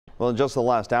Well, in just the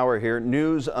last hour here,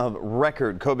 news of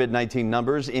record COVID-19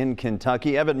 numbers in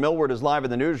Kentucky. Evan Millward is live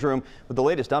in the newsroom with the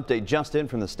latest update just in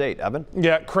from the state. Evan?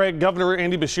 Yeah, Craig, Governor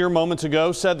Andy Beshear moments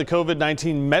ago said the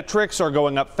COVID-19 metrics are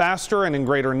going up faster and in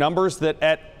greater numbers than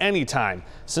at any time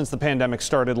since the pandemic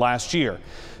started last year.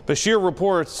 Beshear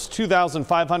reports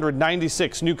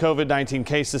 2,596 new COVID-19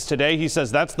 cases today. He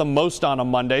says that's the most on a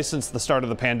Monday since the start of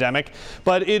the pandemic,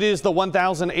 but it is the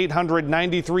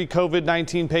 1,893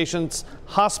 COVID-19 patients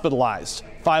hospitalized,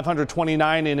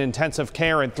 529 in intensive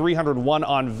care and 301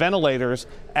 on ventilators.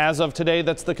 As of today,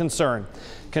 that's the concern.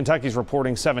 Kentucky's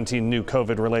reporting 17 new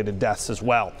COVID-related deaths as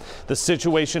well. The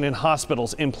situation in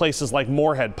hospitals in places like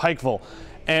Moorhead, Pikeville,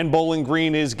 and Bowling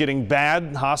Green is getting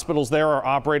bad. Hospitals there are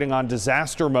operating on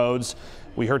disaster modes.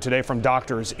 We heard today from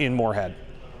doctors in Moorhead.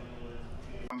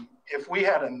 If we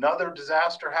had another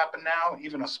disaster happen now,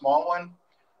 even a small one,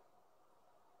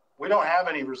 we don't have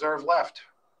any reserve left.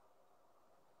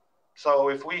 So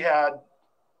if we had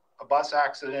a bus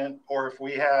accident, or if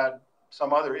we had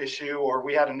some other issue, or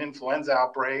we had an influenza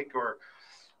outbreak or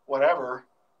whatever,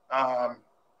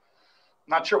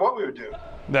 not sure what we would do.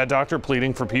 That doctor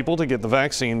pleading for people to get the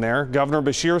vaccine there. Governor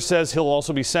Beshear says he'll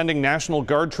also be sending National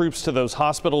Guard troops to those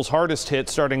hospitals hardest hit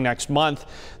starting next month.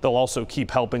 They'll also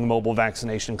keep helping mobile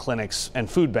vaccination clinics and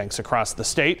food banks across the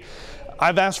state.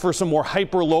 I've asked for some more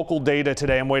hyper-local data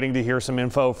today. I'm waiting to hear some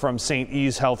info from St.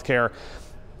 E's Healthcare.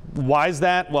 Why is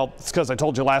that? Well, it's because I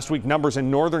told you last week numbers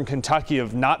in northern Kentucky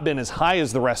have not been as high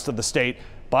as the rest of the state,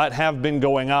 but have been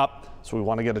going up. So we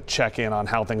want to get a check-in on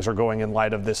how things are going in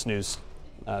light of this news.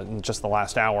 In just the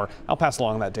last hour. I'll pass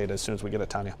along that data as soon as we get it,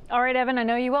 Tanya. All right, Evan, I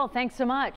know you will. Thanks so much.